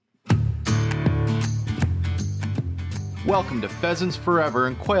Welcome to Pheasants Forever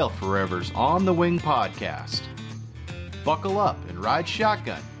and Quail Forever's On the Wing podcast. Buckle up and ride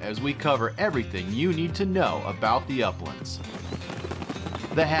shotgun as we cover everything you need to know about the uplands,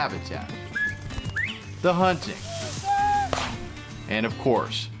 the habitat, the hunting, and of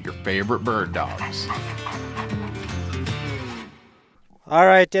course, your favorite bird dogs. All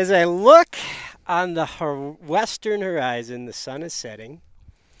right, as I look on the western horizon, the sun is setting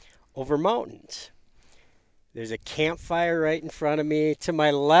over mountains. There's a campfire right in front of me. To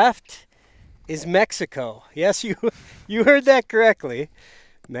my left is Mexico. Yes, you heard that correctly.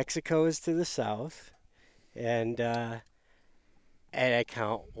 Mexico is to the south. And I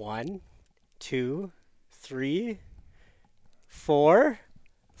count 1, 2, 3, 4,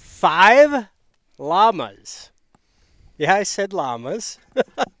 5 llamas. Yeah, I said llamas.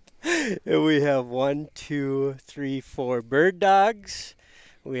 And we have 1, 2, 3, 4 bird dogs.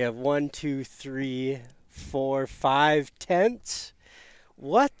 We have 1, 2, 3, 4, 5 tents.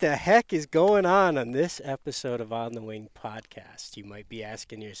 What the heck is going on this episode of On the Wing podcast? You might be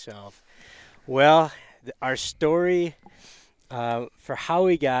asking yourself. Well, our story for how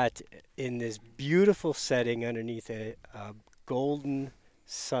we got in this beautiful setting underneath a golden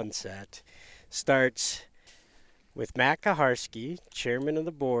sunset starts with Matt Kaharski, chairman of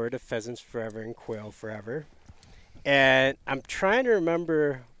the board of Pheasants Forever and Quail Forever. And I'm trying to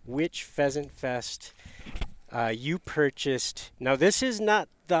remember which Pheasant Fest you purchased. Now, this is not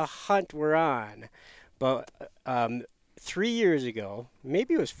the hunt we're on, but 3 years ago,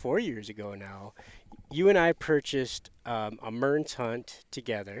 maybe it was 4 years ago now, you and I purchased a Mearns hunt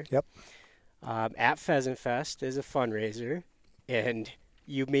together. Yep. At Pheasant Fest as a fundraiser, and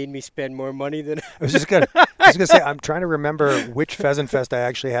you made me spend more money than I was gonna say, I'm trying to remember which Pheasant Fest I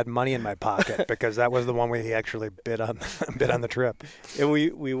actually had money in my pocket, because that was the one where he actually bid on the trip. And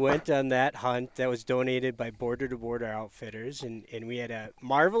we went on that hunt that was donated by Border to Border Outfitters, and we had a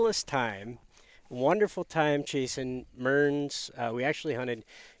marvelous time, wonderful time chasing Mearns. We actually hunted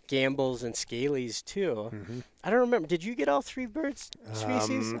Gambles and Scalies too. Mm-hmm. I don't remember. Did you get all 3 birds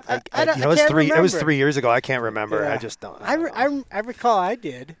species? It was 3 years ago. I can't remember. Yeah. I just don't. I recall I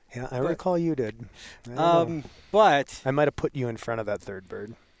did. Yeah, I recall you did. But I might have put you in front of that third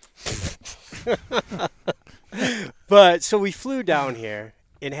bird. But so we flew down here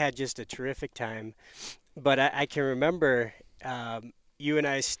and had just a terrific time. But I can remember you and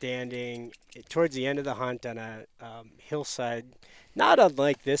I standing towards the end of the hunt on a hillside. Not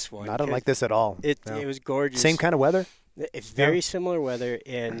unlike this one. Not unlike this at all. It was gorgeous. Same kind of weather? It's very similar weather,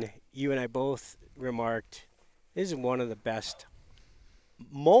 and you and I both remarked, this is one of the best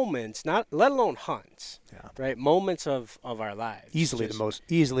moments, not let alone hunts, right? Moments of our lives. Easily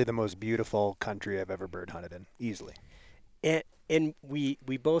the most beautiful country I've ever bird hunted in. Easily. And we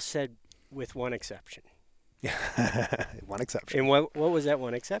both said with one exception. One exception. And what was that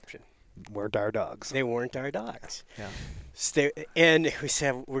one exception? Weren't our dogs. They weren't our dogs. Yeah. And we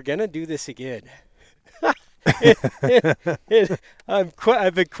said, we're going to do this again.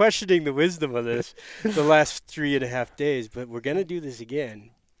 I've been questioning the wisdom of this the last 3.5 days, but we're going to do this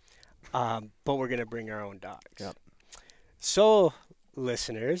again. But we're going to bring our own dogs. Yep. So,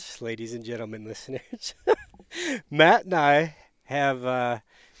 listeners, ladies and gentlemen listeners, Matt and I have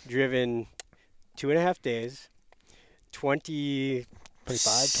driven 2.5 days, 26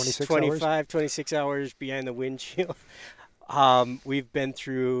 hours behind the windshield. We've been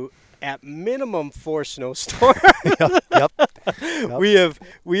through at minimum 4 snowstorms. Yep. We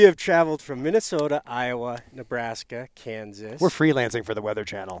have traveled from Minnesota, Iowa, Nebraska, Kansas. We're freelancing for the Weather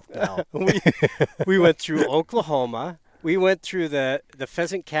Channel now. we went through Oklahoma. We went through the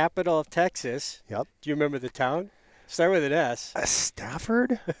pheasant capital of Texas. Yep. Do you remember the town? Start with an S.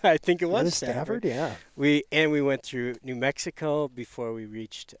 Stafford? I think it was Stafford. Yeah. We went through New Mexico before we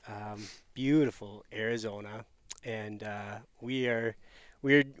reached beautiful Arizona, and we are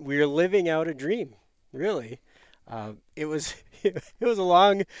living out a dream. Really, it was a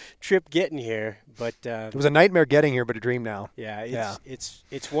long trip getting here, but it was a nightmare getting here, but a dream now. Yeah,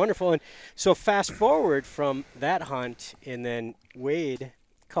 it's wonderful. And so fast forward from that hunt, and then Wade a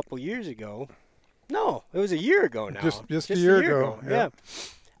couple years ago. No, it was a year ago now. Just a year ago. Yeah.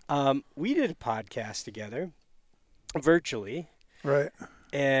 We did a podcast together, virtually. Right.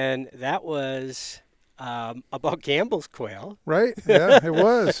 And that was about Gamble's quail. Right. Yeah, it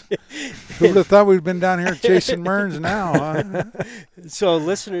was. Who would have thought we'd been down here chasing Mearns now, huh? So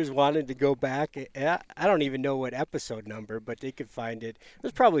listeners wanted to go back. I don't even know what episode number, but they could find it. It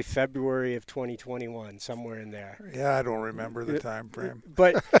was probably February of 2021, somewhere in there. Yeah, I don't remember the time frame.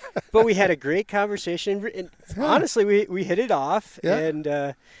 But we had a great conversation. And honestly, we hit it off. Yeah.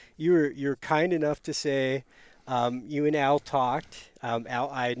 And you were kind enough to say, you and Al talked, Al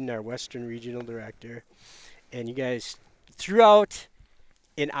Iden, our Western Regional Director, and you guys threw out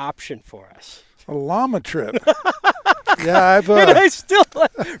an option for us. A llama trip. Yeah, I've. And I still,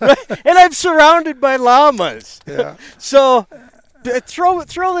 right, and I'm surrounded by llamas. Yeah. So throw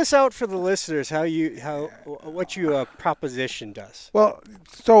this out for the listeners. What you propositioned us. Well,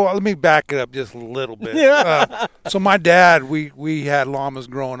 so let me back it up just a little bit. Yeah. So my dad, we had llamas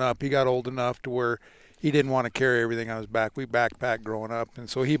growing up. He got old enough to where he didn't want to carry everything on his back. We backpacked growing up, and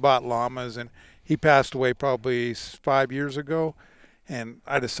so he bought llamas, and he passed away probably 5 years ago. And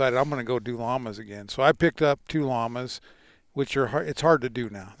I decided I'm going to go do llamas again. So I picked up 2 llamas, which are hard, it's hard to do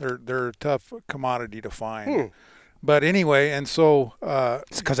now. They're a tough commodity to find. But anyway, and so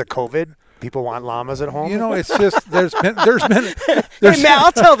It's because of COVID. People want llamas at home. you know, it's just there's been Hey, Matt,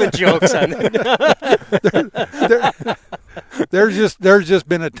 I'll tell the jokes on it. there's just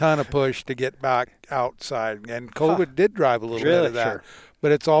been a ton of push to get back outside, and COVID did drive a little bit of that. Sure.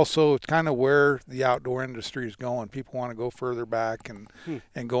 But it's also kind of where the outdoor industry is going. People want to go further back and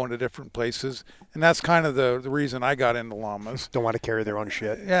go into different places, and that's kind of the reason I got into llamas. Don't want to carry their own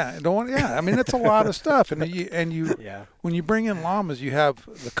shit. Yeah, don't want. Yeah, I mean it's a lot of stuff, and you Yeah. when you bring in llamas, you have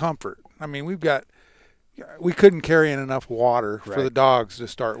the comfort. I mean, we couldn't carry in enough water for Right. the dogs to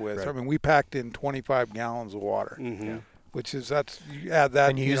start with. Right. I mean, we packed in 25 gallons of water, Mm-hmm. which is you add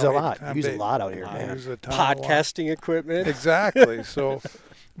that And you use know, a lot. I'm You use a big. lot out here, I man. use a ton of water. Podcasting equipment. Exactly. So,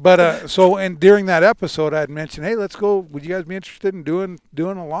 but and during that episode, I had mentioned, hey, let's go. Would you guys be interested in doing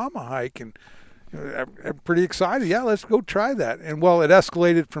a llama hike? And I'm pretty excited. Yeah, let's go try that. And well, it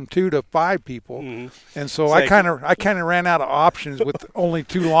escalated from 2 to 5 people, and so It's I kind of ran out of options with only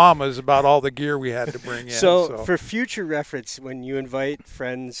 2 llamas about all the gear we had to bring in. So for future reference, when you invite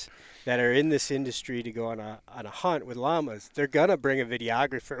friends that are in this industry to go on a hunt with llamas, they're gonna bring a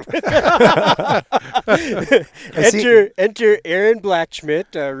videographer with them. enter Aaron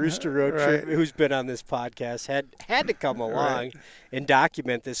Blackschmidt, Rooster Road Trip, Right. who's been on this podcast, had to come along and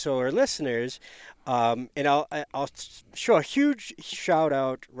document this. So our listeners, and I'll show a huge shout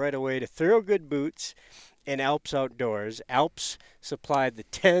out right away to Thoroughgood Boots and Alps Outdoors. Alps supplied the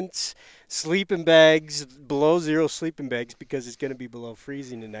tents, sleeping bags, below zero sleeping bags because it's going to be below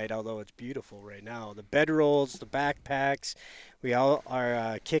freezing tonight, although it's beautiful right now. The bedrolls, the backpacks. We all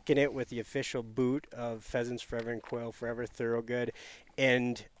are kicking it with the official boot of Pheasants Forever and Quail Forever, Thoroughgood.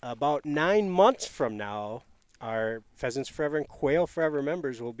 And about 9 months from now, our Pheasants Forever and Quail Forever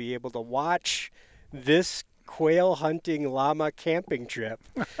members will be able to watch this quail hunting llama camping trip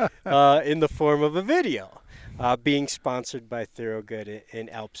in the form of a video, being sponsored by Thoroughgood and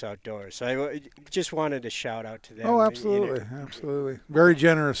Alps Outdoors. So I just wanted to shout out to them. oh, absolutely, absolutely, very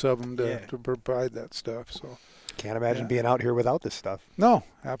generous of them to provide that stuff. So Can't imagine being out here without this stuff. no,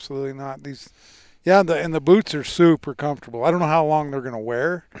 absolutely not. And the boots are super comfortable. I don't know how long they're going to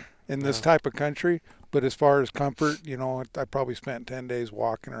wear in this type of country, but as far as comfort, I probably spent 10 days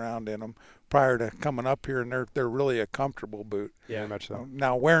walking around in them prior to coming up here, and they're really a comfortable boot. Yeah, Very much so.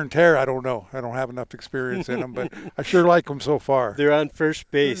 Now, wear and tear, I don't know. I don't have enough experience in them, but I sure like them so far. they're on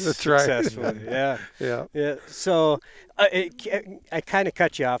first base That's right. successfully. Yeah. Yeah. Yeah. So I kind of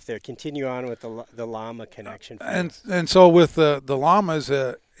cut you off there. Continue on with the llama connection. And so with the llamas,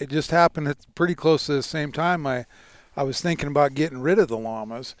 it just happened at pretty close to the same time. I was thinking about getting rid of the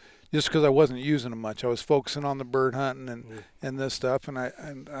llamas just because I wasn't using them much. I was focusing on the bird hunting and this stuff, and I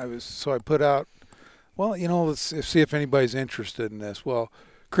put out, well, let's see if anybody's interested in this. Well,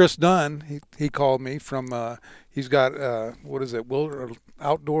 Chris Dunn, he called me from he's got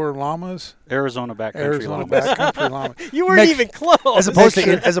outdoor llamas, Arizona backcountry Arizona llamas. backcountry llamas. You weren't even close. As opposed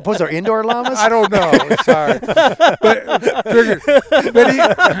to our indoor llamas? I don't know. Sorry, but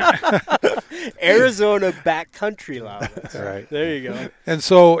Arizona backcountry llamas. Right. There you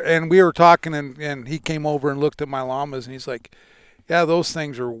go. and we were talking, and he came over and looked at my llamas, and he's like, yeah, those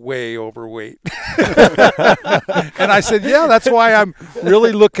things are way overweight. And I said, yeah, that's why I'm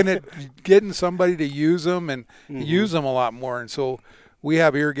really looking at getting somebody to use them and use them a lot more. And so we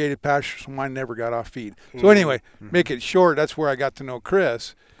have irrigated pastures, so mine never got off feed. So anyway, make it short, that's where I got to know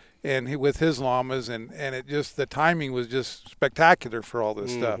Chris and with his llamas, and the timing was just spectacular for all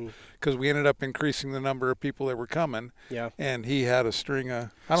this stuff, because we ended up increasing the number of people that were coming. Yeah. And he had a string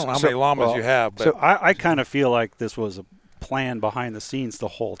of, I don't know how many llamas you have, but So I kind of feel like this was a plan behind the scenes the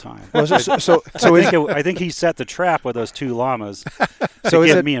whole time. Well, so I think he set the trap with those 2 llamas to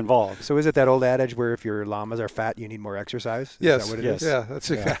get me involved. So is it that old adage where if your llamas are fat, you need more exercise? Yes. Is that what it Yes. is? Yeah,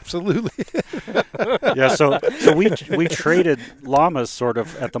 that's absolutely. Yeah, so we traded llamas sort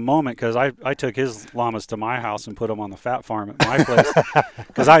of at the moment, because I took his llamas to my house and put them on the fat farm at my place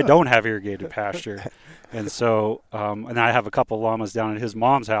because I don't have irrigated pasture. And so and I have a couple llamas down at his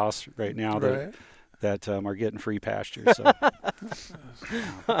mom's house right now that are getting free pasture. So.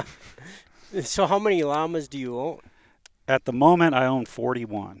 So how many llamas do you own? At the moment, I own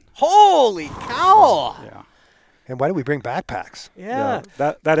 41. Holy cow! Yeah. And why do we bring backpacks? Yeah.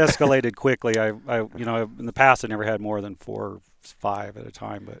 That escalated quickly. I in the past I never had more than 4 or 5 at a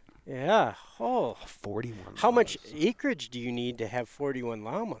time, but Yeah. Oh. 41. How much acreage do you need to have 41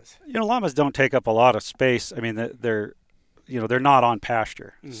 llamas? llamas don't take up a lot of space. I mean, they're not on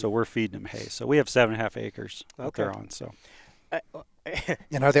pasture, so we're feeding them hay. So we have 7.5 acres that they're on. So.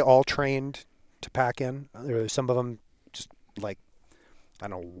 And are they all trained to pack in? Or are some of them just like, I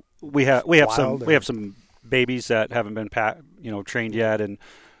don't know. We have some babies that haven't been trained yet, and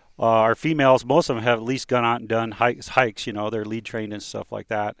our females, most of them have at least gone out and done hikes. They're lead trained and stuff like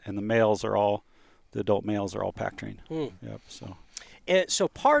that. And the adult males are all pack trained. Yep. So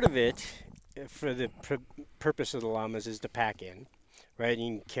part of it, for the purpose of the llamas, is to pack in, right?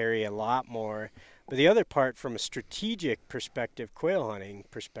 You can carry a lot more. But the other part, from a strategic perspective, quail hunting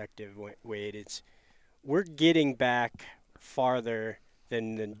perspective, Wade, it's we're getting back farther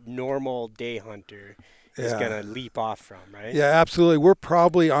than the normal day hunter is going to leap off from, right? Yeah, absolutely. We're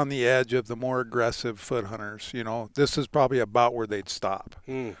probably on the edge of the more aggressive foot hunters. This is probably about where they'd stop,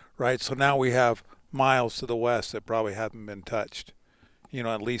 right? So now we have miles to the west that probably haven't been touched,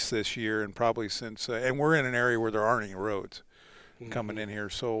 at least this year, and probably since. And we're in an area where there aren't any roads coming in here,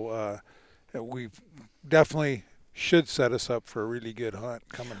 so we definitely should set us up for a really good hunt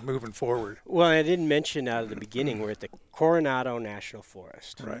moving forward. Well, I didn't mention out of the beginning, we're at the Coronado National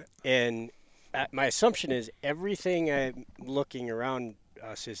Forest, right? And my assumption is everything I'm looking around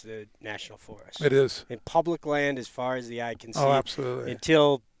us is the national forest. It is. And public land as far as the eye can see. Oh, absolutely.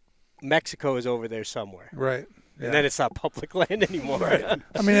 Until Mexico is over there somewhere. Right. Yeah. And then it's not public land anymore. Right.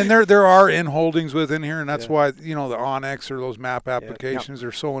 I mean, and there are in holdings within here, and that's why, the Onyx or those map applications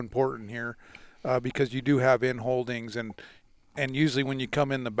are so important here, because you do have in holdings, and usually when you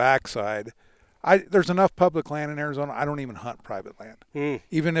come in the backside, there's enough public land in Arizona. I don't even hunt private land.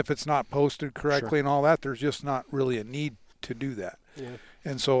 Even if it's not posted correctly and all that, there's just not really a need to do that. Yeah.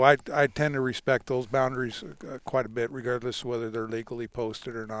 And so I tend to respect those boundaries quite a bit, regardless of whether they're legally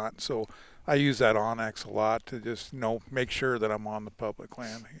posted or not. So I use that Onyx a lot to just make sure that I'm on the public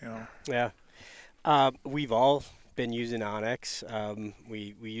land. Yeah. We've all been using Onyx.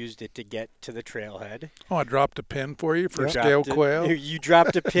 We used it to get to the trailhead. Oh, I dropped a pin for you for scale quail. You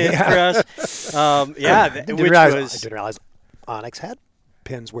dropped a pin for us. I didn't realize Onyx had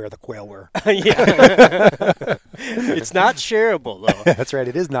pins where the quail were. It's not shareable though. That's right.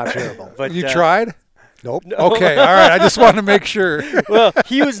 It is not shareable. But you tried? Nope. No. Okay. All right. I just wanted to make sure. Well,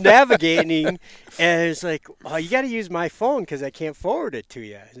 he was navigating, and it's like, "Oh, you got to use my phone because I can't forward it to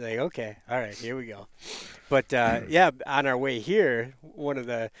you." He's like, "Okay, all right, here we go." But on our way here, one of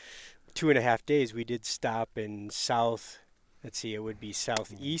the 2.5 days, we did stop in it would be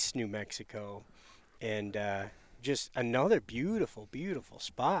southeast New Mexico, and just another beautiful, beautiful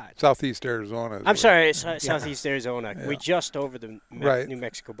spot. Southeast Arizona. Southeast Arizona. Yeah. We just over the New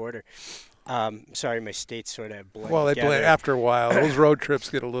Mexico border. Sorry, my states sort of blend. Well, they blend after a while. Those road trips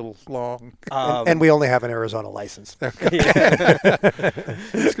get a little long. And we only have an Arizona license. It's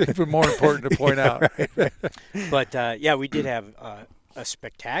even more important to point out. Right. But we did have a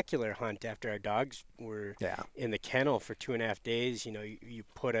spectacular hunt after our dogs were in the kennel for 2.5 days. You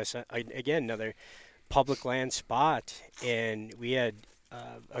put us again another public land spot, and we had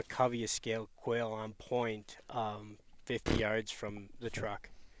a covey scale quail on point, 50 yards from the truck.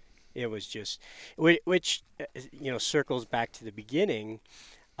 It was just, which circles back to the beginning,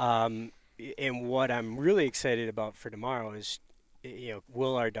 and what I'm really excited about for tomorrow is,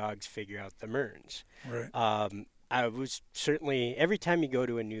 will our dogs figure out the Mearns? Right. I was certainly, every time you go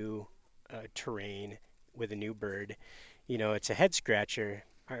to a new terrain with a new bird, it's a head scratcher.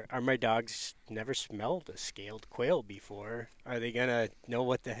 Are my dogs never smelled a scaled quail before? Are they gonna know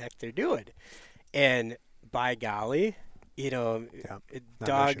what the heck they're doing? And by golly,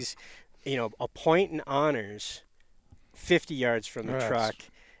 dogs, a point in honors 50 yards from the truck.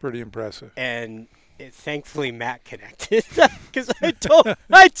 Pretty impressive. And thankfully Matt connected because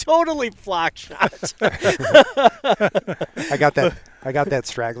I totally flock shot. I got that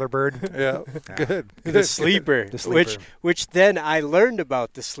straggler bird. Yeah, good. The sleeper, The sleeper. which then I learned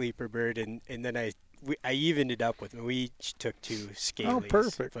about the sleeper bird, and then I evened it up with him. We each took 2 scalies. Oh,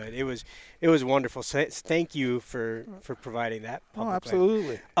 perfect. But it was wonderful. So thank you for providing that. Oh, public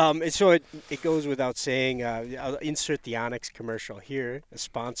absolutely. And so it goes without saying. I'll insert the Onyx commercial here, a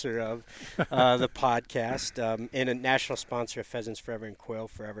sponsor of the podcast, and a national sponsor of Pheasants Forever and Quail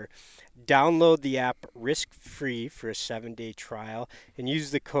Forever. Download the app risk-free for a 7-day trial and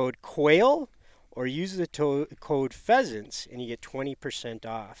use the code QUAIL or use the code PHEASANTS, and you get 20%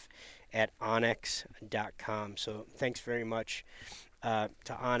 off at onyx.com. So thanks very much to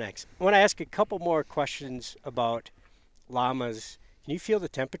Onyx. I want to ask a couple more questions about llamas. Can you feel the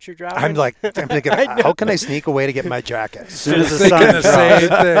temperature dropping? I'm thinking, how can I sneak away to get my jacket? As soon as the Thinking sun the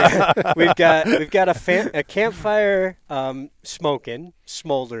drops. same thing. We've got a campfire smoking,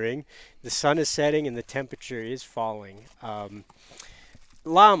 smoldering. The sun is setting and the temperature is falling.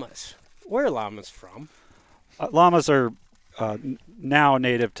 Llamas. Where are llamas from? Llamas are now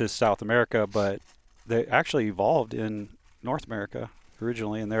native to South America, but they actually evolved in North America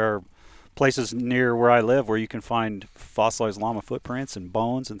originally, and there are places near where I live where you can find fossilized llama footprints and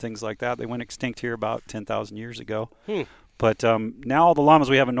bones and things like that. They went extinct here about 10,000 years ago. But now all the llamas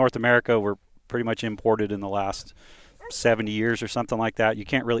we have in North America were pretty much imported in the last 70 years or something like that. You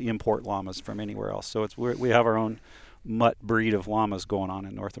can't really import llamas from anywhere else. So we have our own mutt breed of llamas going on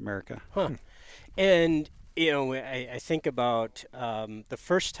in North America. And, I think about the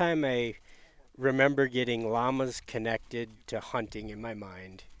first time I remember getting llamas connected to hunting in my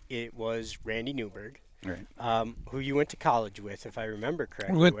mind, it was Randy Newberg, Right. who you went to college with, if I remember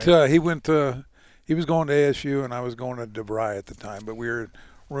correctly. He was going to ASU and I was going to DeVry at the time, but we were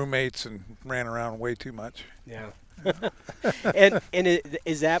roommates and ran around way too much. Yeah. and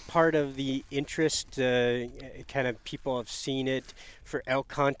is that part of the interest? Kind of people have seen it for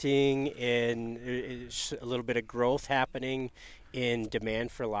elk hunting, and there's a little bit of growth happening in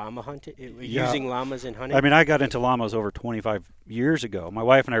demand for llama hunting, using llamas in hunting. I mean, I got into llamas over 25 years ago. My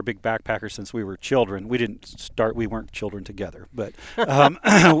wife and I are big backpackers since we were children. We weren't children together, but we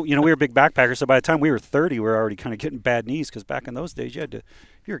were big backpackers. So by the time we were 30, we were already kind of getting bad knees because back in those days, you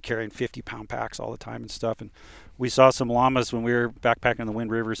were carrying 50-pound packs all the time and stuff. And we saw some llamas when we were backpacking the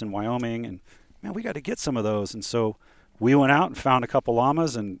Wind Rivers in Wyoming, and man, we got to get some of those. And so we went out and found a couple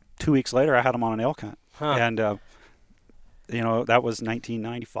llamas, and 2 weeks later, I had them on an elk hunt. And that was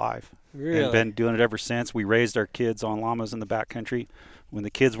 1995. Really? And been doing it ever since. We raised our kids on llamas in the backcountry. When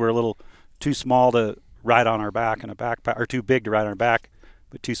the kids were a little too small to ride on our back in a backpack, or too big to ride on our back,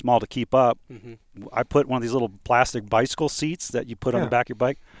 but too small to keep up, I put one of these little plastic bicycle seats that you put on the back of your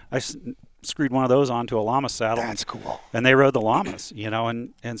bike. I screwed one of those onto a llama saddle. That's cool. And they rode the llamas,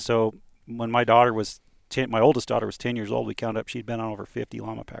 and so when my daughter was my oldest daughter was 10 years old, we counted up she'd been on over 50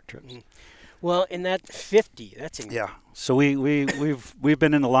 llama pack trips. Well, in that 50, that's yeah. So we've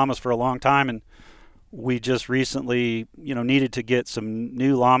been in the llamas for a long time, and we just recently, needed to get some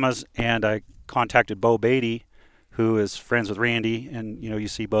new llamas, and I contacted Bo Beatty, who is friends with Randy, and you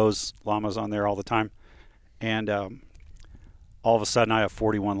see Bo's llamas on there all the time, and all of a sudden I have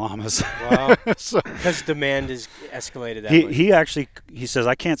 41 llamas. Wow. Because demand is escalated that way. He says,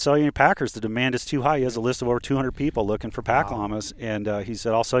 I can't sell you any packers. The demand is too high. He has a list of over 200 people looking for pack llamas, and he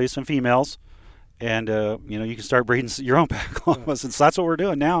said, I'll sell you some females. And, you can start breeding your own pack llamas. And so that's what we're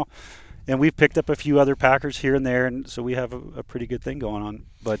doing now. And we've picked up a few other packers here and there, and so we have a pretty good thing going on.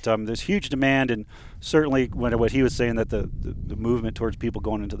 But there's huge demand, and certainly what he was saying, that the movement towards people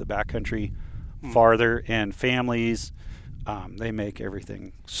going into the backcountry farther, and families, they make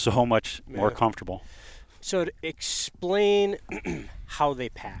everything so much more comfortable. So to explain how they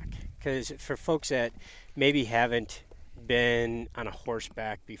pack, because for folks that maybe haven't been on a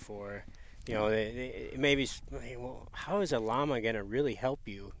horseback before, they maybe, well, how is a llama going to really help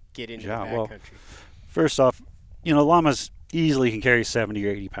you get into the backcountry? First off, llamas easily can carry 70 or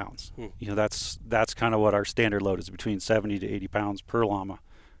 80 pounds. That's kind of what our standard load is, between 70 to 80 pounds per llama.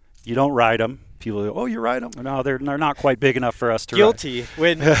 You don't ride them. People go, oh, you ride them? No, they're not quite big enough for us to Guilty. ride.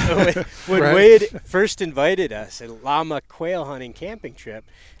 When Right. Wade first invited us, a llama quail hunting camping trip,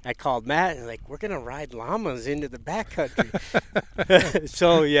 I called Matt and we're going to ride llamas into the backcountry.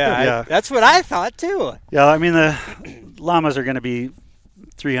 So, that's what I thought too. Yeah, I mean, the llamas are going to be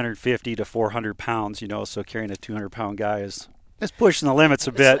 350 to 400 pounds, so carrying a 200-pound guy is It's pushing the limits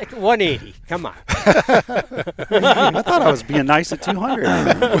a bit. It's like 180. Come on. I thought I was being nice at 200.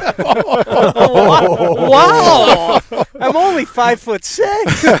 Wow. I'm only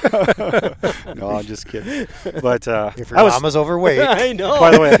 5'6". No, I'm just kidding. But If your llama's overweight. I know.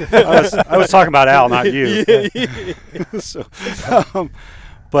 by the way, I was talking about Al, not you.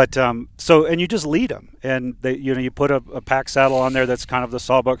 So, and you just lead them, and you put a pack saddle on there that's kind of the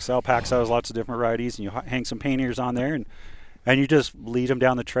sawbuck style pack saddles, lots of different varieties, and you hang some panniers on there, and you just lead them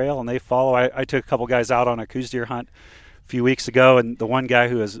down the trail, and they follow. I took a couple guys out on a coos deer hunt a few weeks ago, and the one guy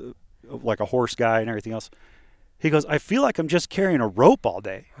who is like a horse guy and everything else, he goes, I feel like I'm just carrying a rope all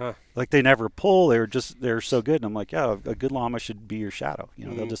day. Huh. Like they never pull. They're so good. And I'm like, yeah, a good llama should be your shadow.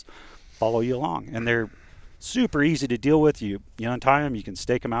 They'll just follow you along, and they're super easy to deal with. You untie them, you can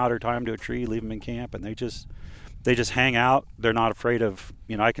stake them out or tie them to a tree, leave them in camp, and they just hang out. They're not afraid of,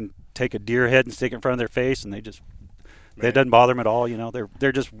 I can take a deer head and stick it in front of their face, and it doesn't bother them at all.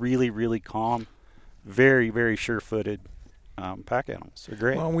 They're just really, really calm, very, very sure-footed pack animals. They're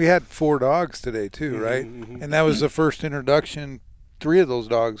great. Well, we had 4 dogs today too, right? And that was the first introduction. 3 of those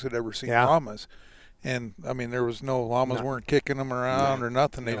dogs had ever seen llamas. And, I mean, there was no llamas weren't kicking them around or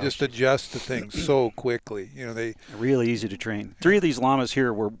nothing. They just adjust to things so quickly. They really easy to train. 3 of these llamas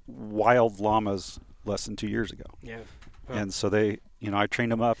here were wild llamas less than 2 years ago. Yeah. Huh. And so they, I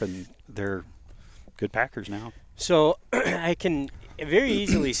trained them up, and they're good packers now. So I can very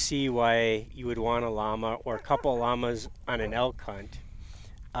easily see why you would want a llama or a couple of llamas on an elk hunt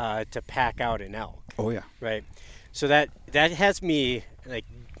to pack out an elk. Oh, yeah. Right. So that has me like,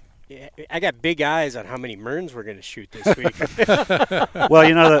 I got big eyes on how many Merns we're going to shoot this week. Well,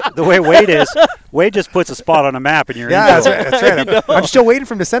 the way Wade is, Wade just puts a spot on a map and you're in. Yeah, that's right. I'm still waiting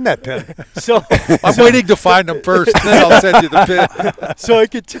for him to send that pin. So I'm waiting to find them first, and then I'll send you the pin. So I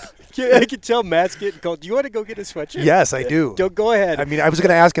could tell Matt's getting cold. Do you want to go get a sweatshirt? Yes, I do. Go ahead. I mean, I was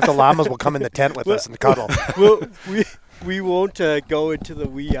going to ask if the llamas will come in the tent with us and cuddle. Well, we won't go into the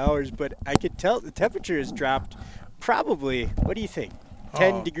wee hours, but I could tell the temperature has dropped probably, what do you think?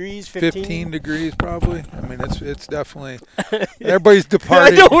 10 degrees, 15? 15 degrees probably. I mean, it's definitely, everybody's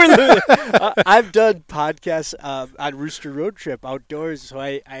departing. I've done podcasts on Rooster Road Trip outdoors, so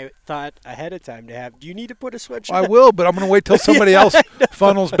I thought ahead of time to have, do you need to put a sweatshirt I will, but I'm going to wait till somebody else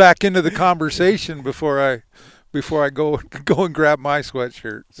funnels back into the conversation before I go and grab my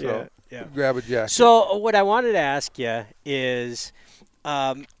sweatshirt. So yeah. grab a jacket. So what I wanted to ask you is,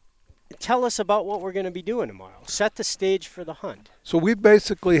 tell us about what we're going to be doing tomorrow. Set the stage for the hunt. So we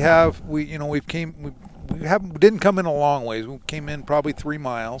basically didn't come in a long ways. We came in probably 3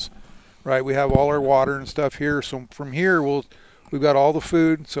 miles, right? We have all our water and stuff here. So from here we've got all the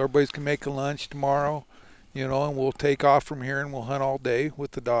food, so everybody can make a lunch tomorrow, and we'll take off from here and we'll hunt all day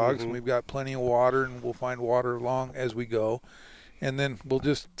with the dogs. And we've got plenty of water, and we'll find water along as we go. And then we'll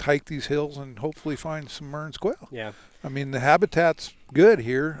just hike these hills and hopefully find some Mearns quail. Yeah. I mean, the habitat's good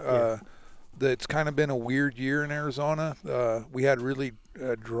here. It's kind of been a weird year in Arizona. We had really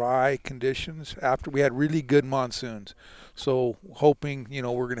dry conditions after we had really good monsoons. So hoping,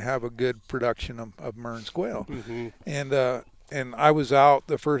 we're going to have a good production of Mearns quail. And I was out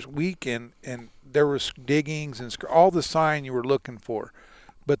the first week and there was diggings and all the sign you were looking for.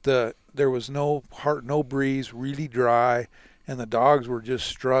 But there was no breeze, really dry, and the dogs were just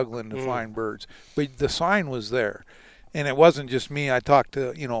struggling to find birds. But the sign was there. And it wasn't just me. I talked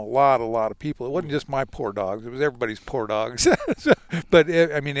to, a lot of people. It wasn't just my poor dogs. It was everybody's poor dogs. But,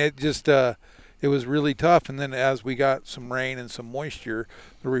 it was really tough. And then as we got some rain and some moisture,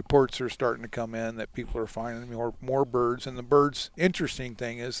 the reports are starting to come in that people are finding more birds. And the birds, interesting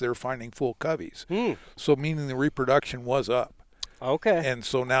thing is they're finding full coveys. So meaning the reproduction was up. Okay. And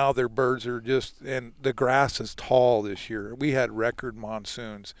so now their birds are and the grass is tall this year. We had record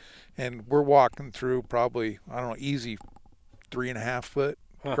monsoons, and we're walking through probably, easy 3.5 foot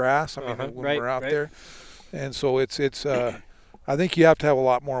grass. I mean, when we're out there. And so it's I think you have to have a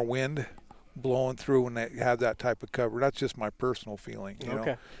lot more wind blowing through when they have that type of cover. That's just my personal feeling, you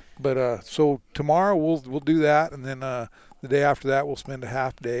know. But so tomorrow we'll do that, and then the day after that we'll spend a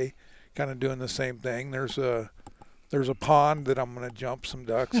half day kind of doing the same thing. There's a pond that I'm going to jump some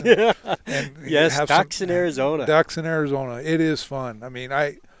ducks. And yes, have ducks in Arizona. Ducks in Arizona. It is fun. I mean,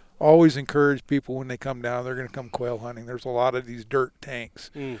 I always encourage people when they come down, they're going to come quail hunting. There's a lot of these dirt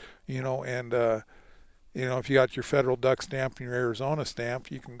tanks, and if you got your federal duck stamp and your Arizona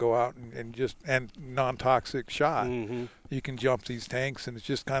stamp, you can go out and non-toxic shot. You can jump these tanks, and it's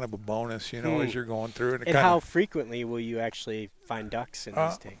just kind of a bonus, as you're going through. And how frequently will you actually find ducks in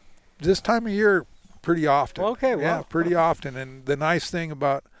these tanks? This time of year, pretty often. Okay, well. Yeah, pretty often. And the nice thing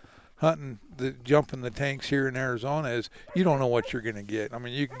about jumping the tanks here in Arizona is you don't know what you're going to get. I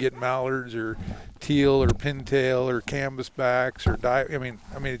mean, you can get mallards or teal or pintail or canvasbacks or I mean,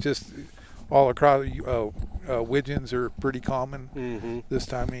 it just all across. Widgeons are pretty common this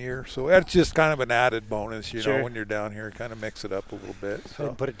time of year, so that's just kind of an added bonus, you know, when you're down here, kind of mix it up a little bit. I So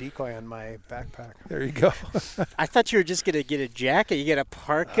didn't put a decoy on my backpack. there you go. I thought you were just gonna get a jacket. You get a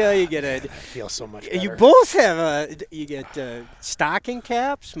parka. You get a. I feel so much better. You both have you get stocking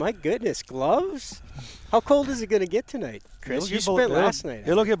caps. My goodness, gloves. How cold is it gonna get tonight, Chris? You spent last night.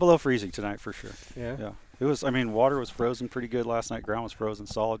 It'll get below freezing tonight for sure. Yeah. Yeah. It was. I mean, water was frozen pretty good last night. Ground was frozen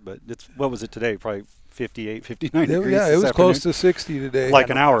solid. But what was it today? Probably 58, 59 degrees. Yeah, it was close to 60 today. Like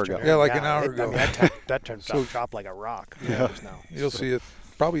an hour ago. Yeah, like an hour ago. I mean, that turned drop like a rock. Yeah. Just now. You'll see it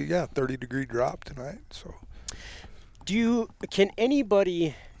probably 30-degree drop tonight. So Can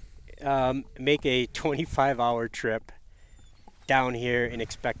anybody make a 25-hour trip down here and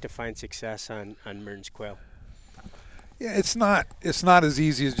expect to find success on Mearns quail? yeah, it's not as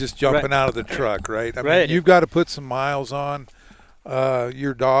easy as just jumping out of the truck, right? I mean, Right. you've got to put some miles on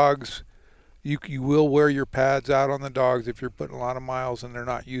your dogs. You will wear your pads out on the dogs if you're putting a lot of miles and they're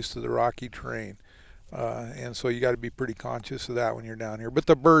not used to the rocky terrain. And so you got to be pretty conscious of that when you're down here. But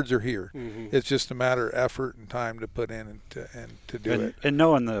the birds are here. It's just a matter of effort and time to put in and to do it. And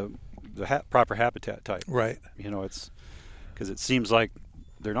knowing the proper habitat type. Right. You know, it's because it seems like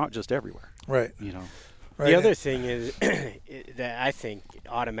they're not just everywhere. Right. You know. Right. The other thing is that I think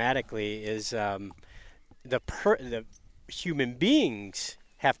automatically is the human beings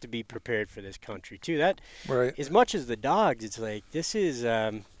have to be prepared for this country too. That Right. as much as the dogs, it's like this is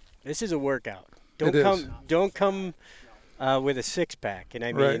a workout. It Don't come with a six-pack. And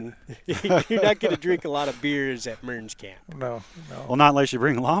I Right. mean, you're not going to drink a lot of beers at Mearns Camp. No. Well, not unless you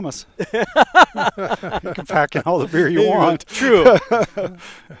bring llamas. You can pack in all the beer you want. True.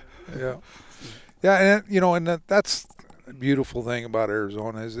 Yeah. Yeah, and that's the beautiful thing about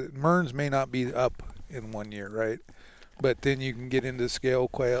Arizona is that Mearns may not be up in 1 year, right? But then you can get into scale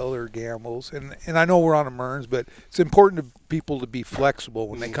quail or gambles. And I know we're on a Mearns, but it's important to people to be flexible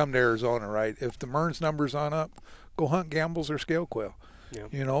when they come to Arizona, right? If the Mearns number's on up, go hunt gambles or scale quail. Yeah.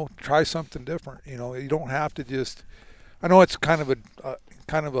 You know, try something different. You know, you don't have to just – I know it's kind of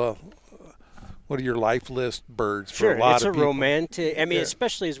a what are your life list birds for a lot it's of a people. romantic. I mean, Yeah.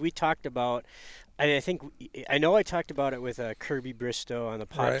 especially as we talked about. I know I talked about it with Kirby Bristow on the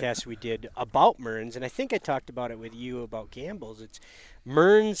Right. podcast we did about Mearns, and I think I talked about it with you about gambles. It's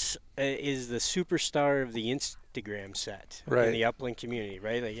Mearns is the superstar of the Instagram set Right. in the upland community,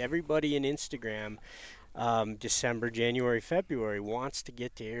 right? Like everybody in Instagram, December, January, February wants to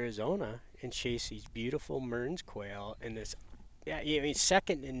get to Arizona and chase these beautiful Mearns quail in this,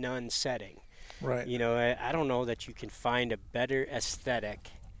 second to none setting. Right. You know, I don't know that you can find a better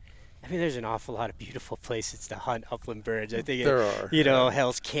aesthetic. I mean, there's an awful lot of beautiful places to hunt upland birds. I think, There are.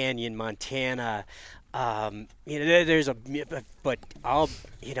 Hell's Canyon, Montana. There's but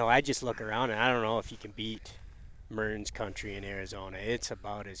I just look around and I don't know if you can beat Mearns country in Arizona. It's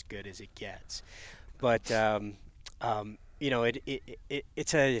about as good as it gets. But,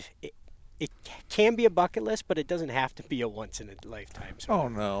 it can be a bucket list, but it doesn't have to be a once in a lifetime. Oh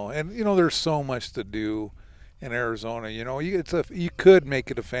no, and there's so much to do in Arizona. You could make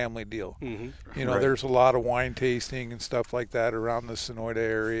it a family deal. Mm-hmm. Right. There's a lot of wine tasting and stuff like that around the Sonoyta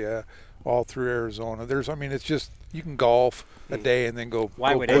area, all through Arizona. It's just you can golf a day and then go.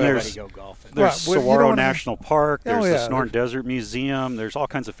 Why go would quail. anybody go golfing? There's Right, well, you know Saguaro what I mean? National Park. There's Oh, the yeah, Sonoran Desert Museum. There's all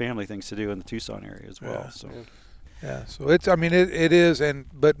kinds of family things to do in the Tucson area as well. Yeah. So Yeah, so it is,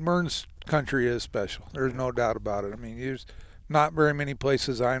 but Mearns country is special. There's no doubt about it. I mean, there's not very many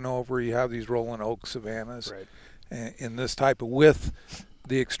places I know of where you have these rolling oak savannas in this type of with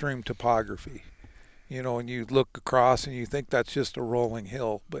the extreme topography. And you look across and you think that's just a rolling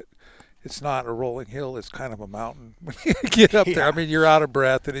hill, but it's not a rolling hill. It's kind of a mountain when you get up there. I mean, you're out of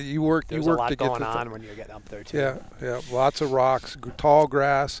breath, and you work. There's you work a lot to get going to on when you're getting up there too. Yeah, lots of rocks, tall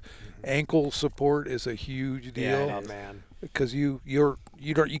grass. Ankle support is a huge deal. Oh man. Because you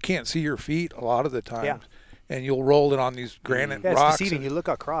can't see your feet a lot of the time, Yeah. and you'll roll it on these granite Yeah, it's rocks. deceiving. You look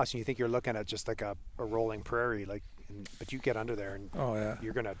across and you think you're looking at just like a rolling prairie, but you get under there and Oh yeah,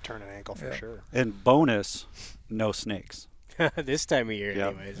 you're gonna turn an ankle for Yeah. sure. and bonus, no snakes. This time of year,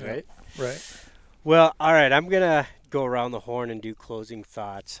 Yep. anyways, Yep. right? right. Well, all right. I'm gonna go around the horn and do closing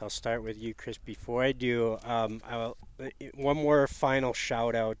thoughts. I'll start with you, Chris. Before I do, one more final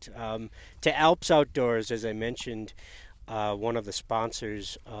shout out to Alps Outdoors. As I mentioned, one of the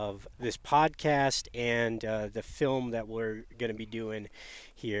sponsors of this podcast and the film that we're going to be doing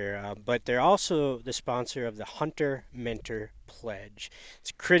here. But they're also the sponsor of the Hunter Mentor Pledge.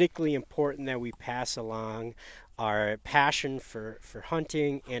 It's critically important that we pass along our passion for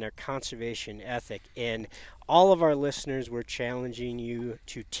hunting and our conservation ethic. And all of our listeners, we're challenging you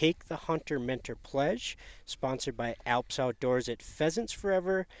to take the Hunter Mentor Pledge, sponsored by Alps Outdoors, at Pheasants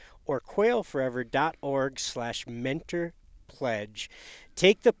Forever or quailforever.org/mentor pledge.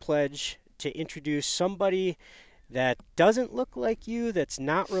 Take the pledge to introduce somebody that doesn't look like you, that's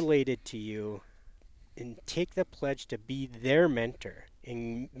not related to you, and take the pledge to be their mentor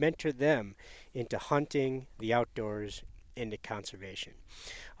and mentor them into hunting, the outdoors, into conservation.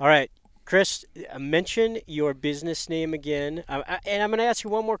 All right, Chris, mention your business name again. And I'm going to ask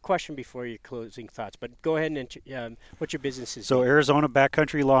you one more question before your closing thoughts, but go ahead and what's your business is? So Arizona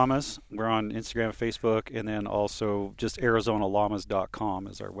Backcountry Llamas. We're on Instagram and Facebook, and then also just ArizonaLlamas.com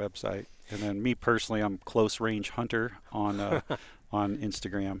is our website. And then me personally, I'm Close Range Hunter on on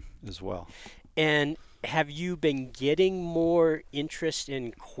Instagram as well. And have you been getting more interest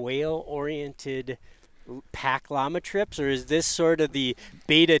in quail-oriented pack llama trips, or is this sort of the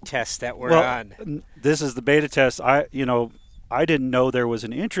beta test that we're on? This is the beta test. I didn't know there was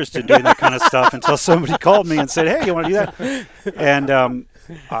an interest in doing that kind of stuff until somebody called me and said, "Hey, you want to do that?" And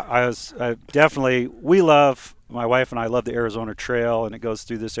my wife and I love the Arizona Trail, and it goes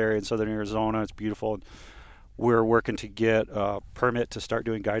through this area in southern Arizona. It's beautiful. We're working to get a permit to start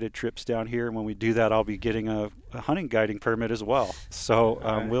doing guided trips down here, and when we do that, I'll be getting a hunting guiding permit as well. So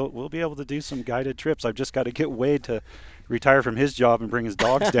we'll be able to do some guided trips. I've just got to get Wade to retire from his job and bring his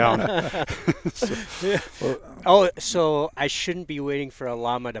dogs down. So I shouldn't be waiting for a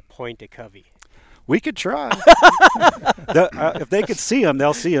llama to point a covey. We could try. If they could see them,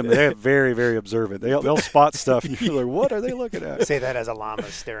 they'll see them. They're very, very observant. They'll spot stuff, and you're like, what are they looking at? Say that as a llama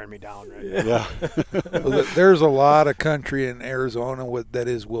staring me down right now. Yeah. Well, there's a lot of country in Arizona that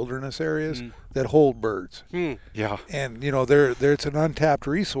is wilderness areas that hold birds. Yeah. And, there's an untapped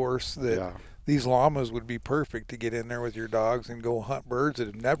resource that Yeah. these llamas would be perfect to get in there with your dogs and go hunt birds that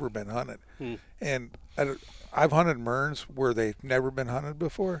have never been hunted. And I've hunted merns where they've never been hunted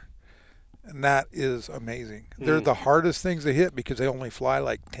before. And that is amazing. They're the hardest things to hit because they only fly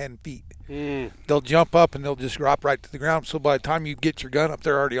like 10 feet. They'll jump up and they'll just drop right to the ground. So by the time you get your gun up,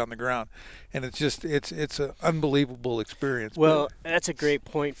 they're already on the ground. And it's an unbelievable experience. Well, that's a great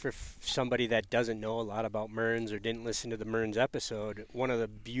point for somebody that doesn't know a lot about merns or didn't listen to the merns episode. One of the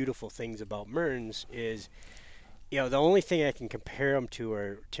beautiful things about merns is, the only thing I can compare them to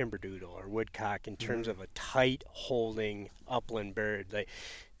are timberdoodle or woodcock in terms of a tight holding upland bird.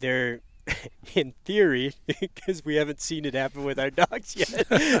 They're in theory, because we haven't seen it happen with our dogs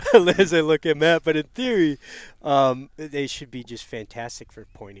yet, as I look at Matt, but in theory, they should be just fantastic for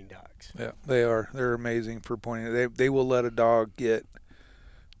pointing dogs. Yeah, they are. They're amazing for pointing. They will let a dog get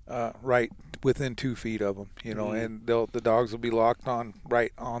right within 2 feet of them, and the dogs will be locked on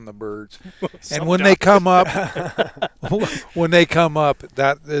right on the birds. And when they come up, that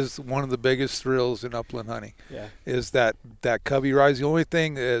is one of the biggest thrills in upland hunting. Yeah. Is that cubby rise. The only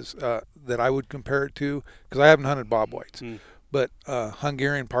thing is that I would compare it to, because I haven't hunted bobwhites, but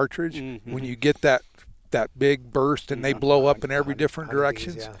Hungarian partridge, when you get that big burst and they blow up in every different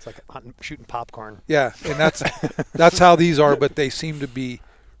direction. Yeah, it's like shooting popcorn. Yeah, and that's how these are, but they seem to be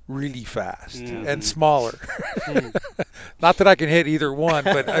really fast and smaller. Not that I can hit either one,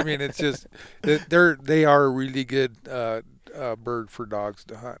 but I mean, it's just they are a really good bird for dogs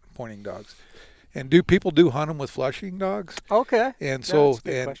to hunt, pointing dogs. And people do hunt them with flushing dogs? Okay. And so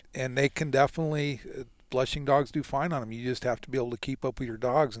and they can definitely flushing dogs do fine on them. You just have to be able to keep up with your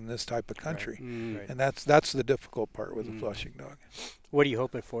dogs in this type of country. Right. And that's the difficult part with a flushing dog. What are you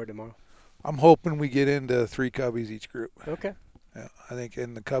hoping for tomorrow? I'm hoping we get into 3 cubbies each group. Okay. Yeah, I think,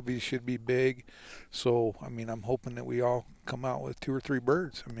 and the cubbies should be big. So, I mean, I'm hoping that we all come out with 2 or 3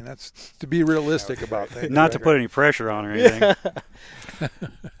 birds. I mean, that's to be realistic about things. Not to put any pressure on or anything.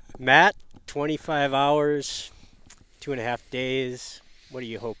 Matt, 25 hours, 2.5 days. What are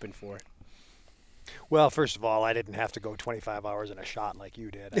you hoping for? Well, first of all, I didn't have to go 25 hours in a shot like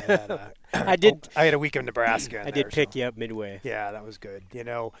you did. I had a week in Nebraska. I did pick you up midway. Yeah, that was good.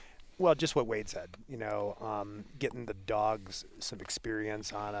 Well, just what Wade said. Getting the dogs some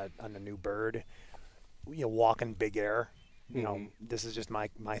experience on a new bird. Walking big air. This is just my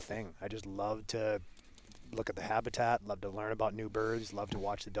thing. I just love to look at the habitat. Love to learn about new birds. Love to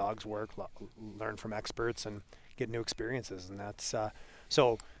watch the dogs work. Learn from experts and get new experiences. And that's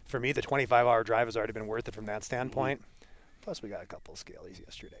so for me. The 25-hour drive has already been worth it from that standpoint. Plus, we got a couple of scalies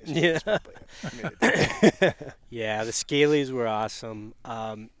yesterday. So Yeah. probably, Yeah, the Scalies were awesome.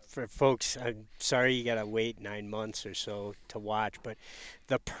 For folks, I'm sorry you gotta wait 9 months or so to watch, but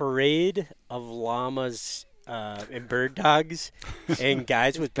the parade of llamas and bird dogs and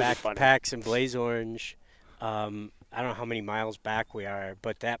guys with pretty funny. backpacks and blaze orange. I don't know how many miles back we are,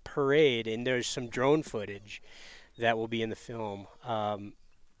 but that parade, and there's some drone footage that will be in the film.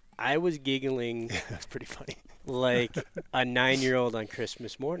 I was giggling that's pretty funny. like a 9-year-old on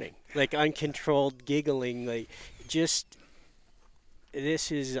Christmas morning, like uncontrolled giggling, like just.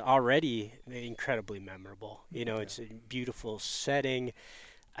 This is already incredibly memorable. You know, it's a beautiful setting.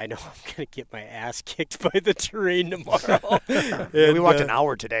 I know I'm going to get my ass kicked by the terrain tomorrow. We walked an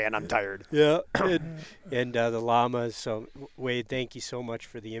hour today, and I'm tired. Yeah, and the llamas. So, Wade, thank you so much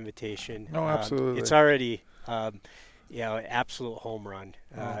for the invitation. No, absolutely. It's already, absolute home run.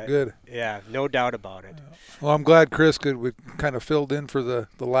 Good. Yeah, no doubt about it. Well, I'm glad Chris we kind of filled in for the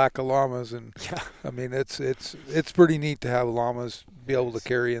lack of llamas, and I mean it's pretty neat to have llamas be able to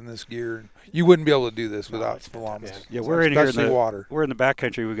carry in this gear. You wouldn't be able to do this without the llamas. Yeah, we're in here in especially the water. We're in the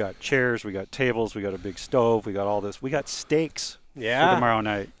backcountry. We got chairs, we got tables, we got a big stove, we got all this. We got steaks Yeah. for tomorrow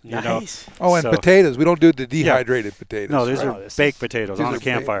night. You know? Nice. Oh, and So- potatoes. We don't do the dehydrated potatoes. No, these Right. are No, this baked is- potatoes these on are a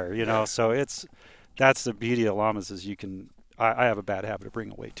campfire. You know, so that's the beauty of llamas is you can. I have a bad habit of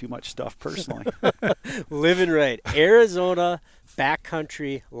bringing away too much stuff personally. Living right. Arizona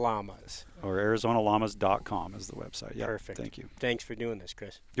backcountry llamas. Or ArizonaLlamas.com is the website. Yeah, Perfect. Thank you. Thanks for doing this,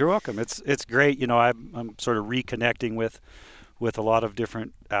 Chris. You're welcome. It's great. You know, I'm sort of reconnecting with a lot of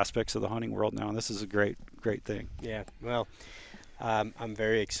different aspects of the hunting world now, and this is a great thing. Yeah, well, I'm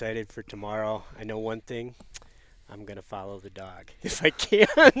very excited for tomorrow. I know one thing. I'm going to follow the dog if I can.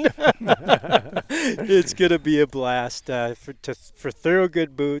 It's going to be a blast. For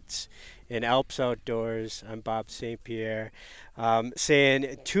Thoroughgood Boots and Alps Outdoors, I'm Bob St. Pierre,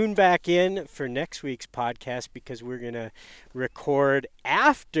 saying tune back in for next week's podcast because we're going to record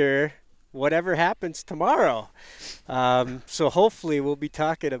after whatever happens tomorrow. So hopefully we'll be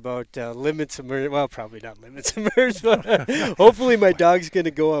talking about limits emerge. Well, probably not limits emerge, but hopefully my dog's going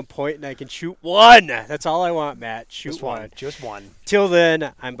to go on point and I can shoot one. That's all I want, Matt. Shoot Just one. one. Just one. Till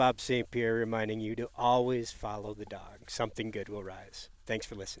then, I'm Bob St. Pierre reminding you to always follow the dog. Something good will rise. Thanks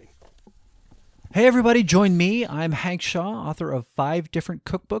for listening. Hey everybody, join me. I'm Hank Shaw, author of 5 different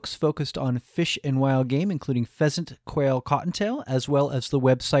cookbooks focused on fish and wild game, including pheasant, quail, cottontail, as well as the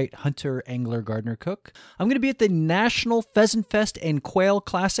website Hunter, Angler, Gardener, Cook. I'm going to be at the National Pheasant Fest and Quail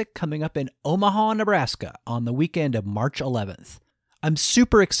Classic coming up in Omaha, Nebraska on the weekend of March 11th. I'm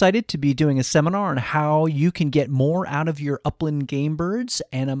super excited to be doing a seminar on how you can get more out of your upland game birds,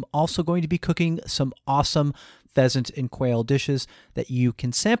 and I'm also going to be cooking some awesome pheasant and quail dishes that you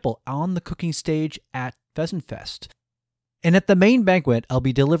can sample on the cooking stage at Pheasant Fest. And at the main banquet, I'll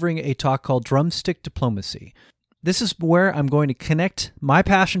be delivering a talk called Drumstick Diplomacy. This is where I'm going to connect my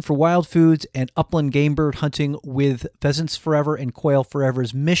passion for wild foods and upland game bird hunting with Pheasants Forever and Quail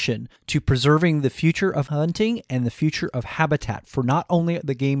Forever's mission to preserving the future of hunting and the future of habitat for not only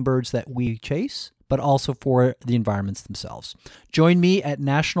the game birds that we chase, but also for the environments themselves. Join me at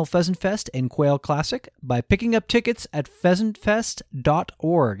National Pheasant Fest and Quail Classic by picking up tickets at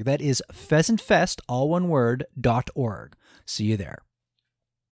pheasantfest.org. That is pheasantfest, all one word, .org. See you there.